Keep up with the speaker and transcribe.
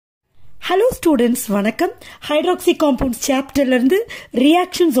Hello students, வணக்கம். Hydroxy compounds chapterல இருந்து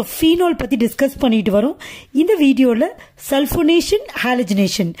reactions of phenol பத்தி டிஸ்கஸ் பண்ணிட்டு வரோம். இந்த வீடியோல sulphonation,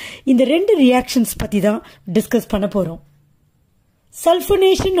 halogenation இந்த ரெண்டு reactions பத்தி தான் டிஸ்கஸ் பண்ண போறோம்.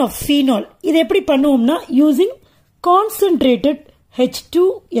 Sulphonation of phenol இது எப்படி பண்ணுவோம்னா using concentrated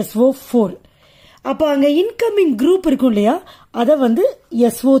H2SO4. அப்ப அங்க இன்கமிங் குரூப் இருக்கும் இல்லையா, அத வந்து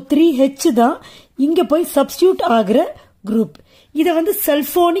SO3H தான் இங்க போய் சப்ஸ்டிட்யூட் ஆகுற குரூப். இத வந்து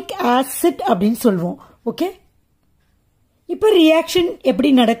சல்போனிக் ஆசிட் அப்படின்னு சொல்வோம். ஓகே, இப்ப ரியாக்ஷன் எப்படி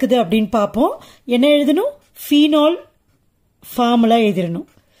நடக்குது அப்படின்னு பார்ப்போம். என்ன எழுதணும்? Phenol formula எழுதிடணும்.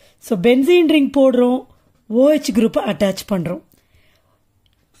 So benzene ring போடுறோம், OH குரூப்பை அட்டாச் பண்றோம்.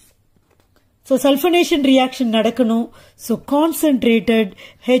 ஸோ சல்பனேஷன் ரியாக்ஷன் நடக்கணும். ஸோ கான்சென்ட்ரேட்டட்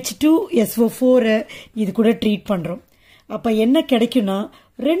H2SO4 இது கூட ட்ரீட் பண்றோம். அப்ப என்ன கிடைக்கும்னா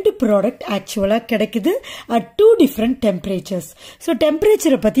ரெண்டு ப்ராடக்ட் ஆக்சுவலா கிடைக்குது at two different temperatures. So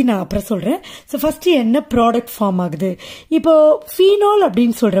டெம்பரேச்சரை பத்தி நான் அப்புறம் சொல்றேன். ஸோ ஃபர்ஸ்ட் என்ன ப்ராடக்ட் ஃபார்ம் ஆகுது? இப்போ ஃபீனால்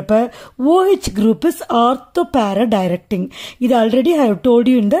அப்படின்னு சொல்றப்ப OH group is orthopara directing. இது already I have told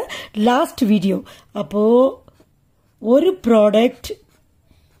you in the last video. அப்போ ஒரு ப்ராடக்ட்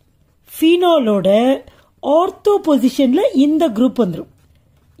ஃபீனாலோட ஆர்த்தோ பொசிஷன்ல இந்த குரூப் வந்துடும்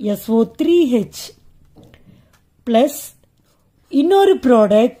SO3H பிளஸ் இன்னொரு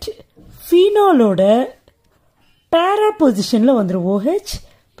ப்ராடக்ட் ஃபீனாலோட பேரா பொசிஷன்ல வந்துடும் OH.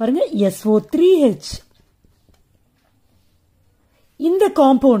 பாருங்க SO3H. இந்த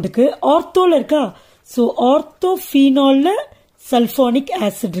காம்பவுண்டுக்கு ஆர்த்தோல இருக்கா, ஸோ ஆர்த்தோ ஃபீனால்ல சல்போனிக்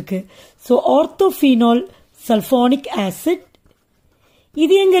ஆசிட் இருக்கு. So ortho phenol sulphonic acid.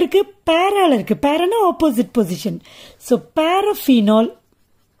 இது எங்க இருக்கு? பேரால இருக்கு. பேரானா opposite position. So பேராஃபீனால்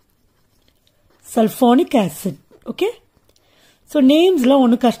sulphonic acid. Okay, so நேம்ஸ்லாம்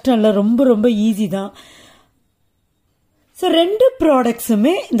ஒன்றும் கஷ்டம் இல்லை, ரொம்ப ரொம்ப ஈஸி தான். ஸோ ரெண்டு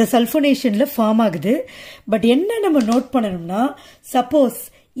ப்ராடக்ட்ஸுமே இந்த சல்போனேஷன்ல ஃபார்ம் ஆகுது. பட் என்ன நம்ம நோட் பண்ணணும்னா, suppose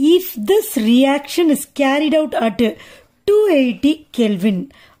if this reaction is carried out at 280 kelvin,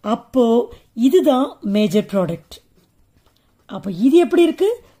 அப்போ இதுதான் மேஜர் ப்ராடக்ட். அப்போ இது எப்படி இருக்கு?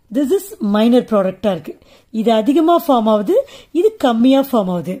 திஸ் இஸ் மைனர் ப்ராடக்டா இருக்கு. இது அதிகமா ஃபார்ம் ஆகுது, இது கம்மியா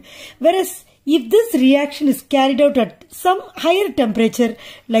ஃபார்ம் ஆகுது. Versus if this reaction is carried out at some higher temperature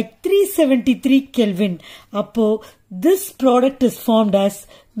like 373 Kelvin, appo this product is formed as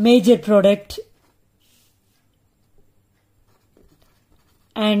major product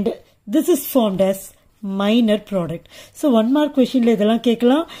and this is formed as minor product. So one mark question la idella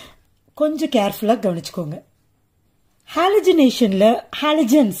kekkalam, konja careful ah gavanichukonga. Halogenationல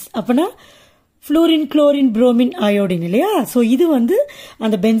halogens apna fluorine, chlorine, bromine, iodine இல்லையா? So இது வந்து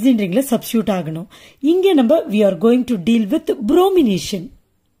அந்த benzene ரிங்ல substitute ஆகணும். இங்க நம்ம we are going to deal with bromination.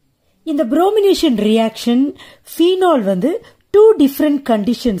 இந்த bromination reaction phenol வந்து two different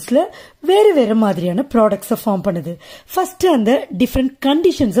கண்டிஷன்ஸ்ல வேற வேற மாதிரியான ப்ராடக்ட்ஸை ஃபார்ம் பண்ணுது. ஃபர்ஸ்ட் அந்த டிஃப்ரெண்ட்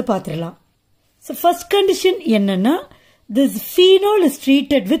கண்டிஷன்ஸை பார்த்துடலாம். ஸோ ஃபர்ஸ்ட் கண்டிஷன் என்னன்னா, this phenol is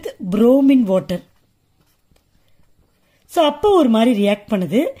treated with bromine water. So அப்போ ஒரு மாதிரி ரியாக்ட்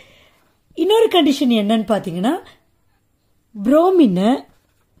பண்ணுது. இன்னொரு கண்டிஷன் என்னன்னு பாத்தீங்கன்னா, bromine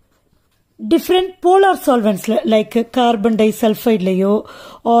different polar சால்வெண்ட்ஸ்ல like carbon tie சல்பைட்லயோ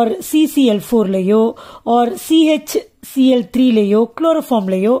R CCl4லயோ R CHCl3லயோ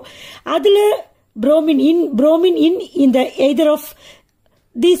குளோரோஃபார்ம்லயோ அதுல புரோமின் இன் இந்த either of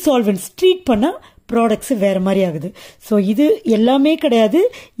the solvents treat பண்ணா ப்ராடக்ட்ஸ் வேற மாதிரி ஆகுது. ஸோ இது எல்லாமே கிடையாது,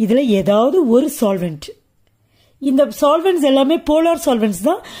 இதுல ஏதாவது ஒரு சால்வெண்ட். இந்த சால்வெண்ட்ஸ் எல்லாமே போலார் சால்வெண்ட்ஸ்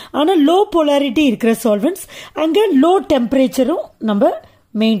தான், ஆனா லோ போலாரிட்டி இருக்கிற சால்வெண்ட்ஸ். அங்க லோ டெம்பரேச்சரும் நம்ம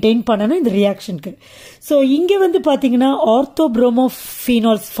மெயின்டைன் பண்ணணும் இந்த ரியாக்ஷனுக்கு. ஸோ இங்க வந்து பாத்தீங்கன்னா ஆர்த்தோ புரோமோ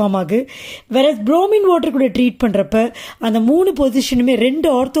ஃபீனால்ஸ் ஃபார்ம் ஆகு. வேற புரோமின் வாட்டர் கூட ட்ரீட் பண்றப்ப அந்த மூணு பொசிஷனுமே, ரெண்டு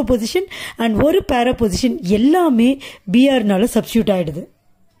ஆர்த்தோ பொசிஷன் அண்ட் ஒரு பேரா பொசிஷன் எல்லாமே பிஆர்னால சப்ஸ்டியூட் ஆயிடுது.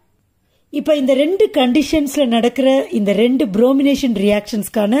 இப்ப இந்த ரெண்டு கண்டிஷன்ஸ்ல நடக்கிற இந்த ரெண்டு புரோமினேஷன்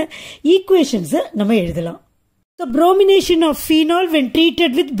ரியாக்ஷன்ஸ்க்கான ஈக்குவேஷன்ஸ் நம்ம எழுதலாம். So bromination of phenol when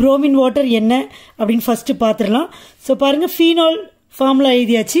treated with bromine water என்ன அப்படின்னு ஃபர்ஸ்ட் பாத்துறலாம். ஸோ பாருங்க, phenol ஃபார்முலா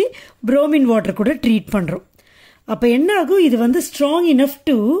எழுதியாச்சு, bromine water கூட ட்ரீட் பண்றோம். அப்ப என்ன ஆகும்? இது வந்து strong enough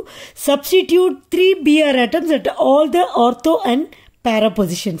to substitute 3 Br atoms at all the ortho and para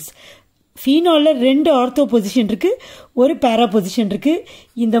positions. ஃபீனால்ல ரெண்டு ஆர்த்தோ பொசிஷன் இருக்கு, ஒரு பேரா பொசிஷன் இருக்கு.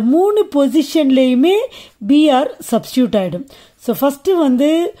 இந்த மூணு பொசிஷன்லயுமே Br சப்ஸ்டியூட் ஆயிடும். ஸோ ஃபர்ஸ்ட்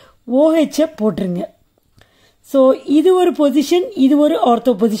வந்து OH போட்டுருங்க. ஸோ இது ஒரு பொசிஷன், இது ஒரு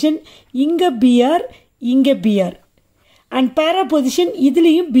ஆர்த்தோ பொசிஷன், இங்க Br இங்க Br அண்ட் பேரா பொசிஷன்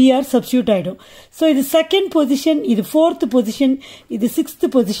இதுலயும் Br சப்ஸ்டியூட் ஆயிடும். ஸோ இது செகண்ட் பொசிஷன், இது ஃபோர்த் பொசிஷன், இது சிக்ஸ்த்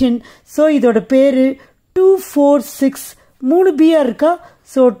பொசிஷன். ஸோ இதோட பேரு 2, 4, 6 3 Br இருக்கா?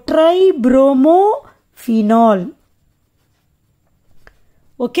 So tribromo-phenol.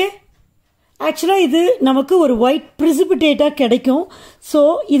 Okay. Actually இது நமக்கு ஒரு white precipitate கிடைக்கும். So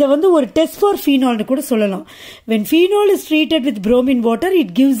இத வந்து ஒரு test for phenol னு கூட சொல்லலாம். When phenol is treated with bromine water, it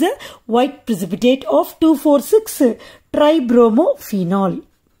gives a white precipitate of 2,4,6 tribromo-phenol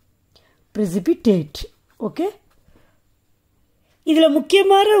precipitate. Okay. இதுல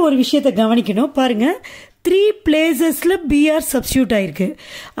முக்கியமான ஒரு விஷயத்தை கவனிக்கணும். பாருங்க, 3 places-ல Br substitute ஆயிருக்கு.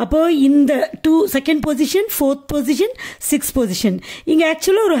 அப்போ இந்த 2 second position, 4th position, 6th position. இங்க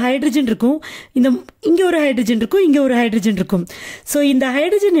actually ஒரு ஹைட்ரஜன் இருக்கும். இங்க ஒரு ஹைட்ரஜன் இருக்கும், இங்க ஒரு ஹைட்ரஜன் இருக்கும். சோ இந்த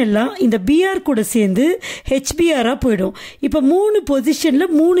ஹைட்ரஜன் எல்லாம் இந்த Br கூட சேர்ந்து HBr-ஆ போய்டும். இப்போ 3 பொசிஷன்ல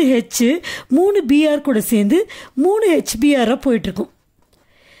 3 H, 3 Br கூட சேர்ந்து 3 HBr-ஆ போயிட்டு இருக்கும்.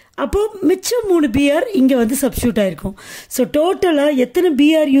 அப்போ மிச்சம் 3 Br இங்க வந்து சப்ஸ்டிட்யூட் ஆயிருக்கும். சோ டோட்டலா எத்தனை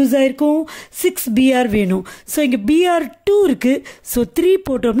Br யூஸ் ஆயிருக்கும்? 6 Br வேணும். சோ இங்க Br2 இருக்கு. சோ 3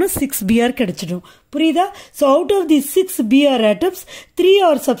 போட்டோம்னா 6 Br கிடைச்சிடும். புரியுதா? So out of these 6 Br atoms, 3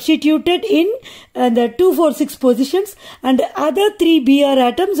 are substituted in the 2, 4, 6 positions and other 3 Br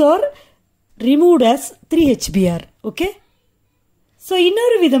atoms are removed as 3 HBr. Okay? So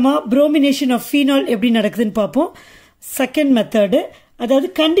இன்னொரு விதமா bromination of phenol எப்படி நடக்குதுன்னு பாப்போம். செகண்ட் மெத்தட், அதாவது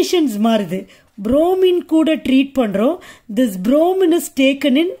கண்டிஷன்ஸ் மாறுது. bromine கூட ட்ரீட் பண்றோம். this bromine is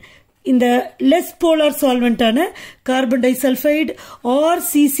taken in இந்த less polar solvent ஆன carbon tie sulphide or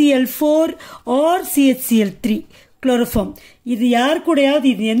CCl4 or CHCl3 chloroform. இது யார் கூடயாவது,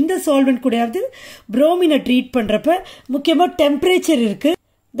 இது எந்த சால்வெண்ட் கூடயாவது bromine ட்ரீட் பண்றப்ப முக்கியமா டெம்பரேச்சர் இருக்கு.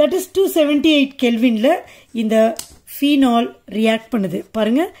 தட் இஸ் 278 கெல்வின்ல இந்த phenol ரியாக்ட் பண்ணுது.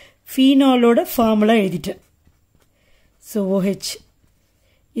 பாருங்க, phenolோட ஃபார்முலா எழுதிட்டேன். So OH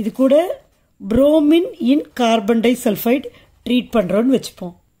இது கூட bromine இன் கார்பன் டை சல்பைடு ட்ரீட் பண்றோம்னு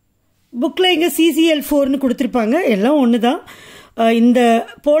வச்சுப்போம். புக்ல இங்க CCl4 கொடுத்திருப்பாங்க, எல்லாம் ஒண்ணுதான். இந்த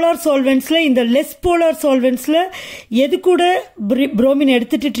போலார் சால்வெண்ட்ஸ்ல, இந்த லெஸ் போலார் சால்வெண்ட்ஸ்ல எது கூட bromine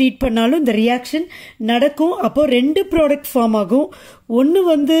எடுத்துட்டு ட்ரீட் பண்ணாலும் இந்த ரியாக்ஷன் நடக்கும். அப்போ 2 ப்ராடக்ட் ஃபார்ம் ஆகும். ஒன்னு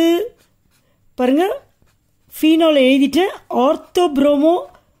வந்து பாருங்க, phenol எழுதிட்டேன்,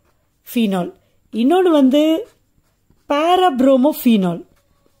 orthobromophenol. இன்னொன்னு வந்து parabromo-phenol.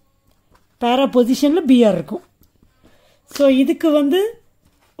 para பொசிஷன்ல Br இருக்கும். சோ இதுக்கு வந்து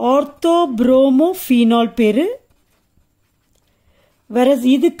orthobromo-phenol பேரு, whereas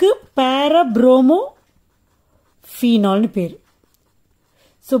இதுக்கு parabromo-phenol னு பேரு.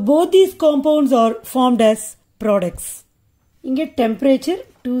 So both these compounds are formed as products. இங்க temperature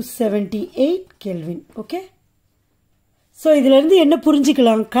 278 Kelvin. Okay? So இதுல இருந்து என்ன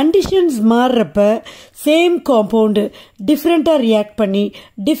புரிஞ்சுக்கலாம்? கண்டிஷன்ஸ் மாறுறப்ப சேம் காம்பவுண்ட் டிஃபரெண்டா ரியாக்ட் பண்ணி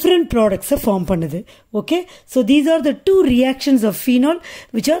டிஃபரெண்ட் ப்ராடக்ட்ஸை ஃபார்ம் பண்ணுது. Okay, so these are the 2 reactions of phenol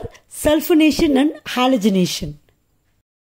which are sulphonation and halogenation.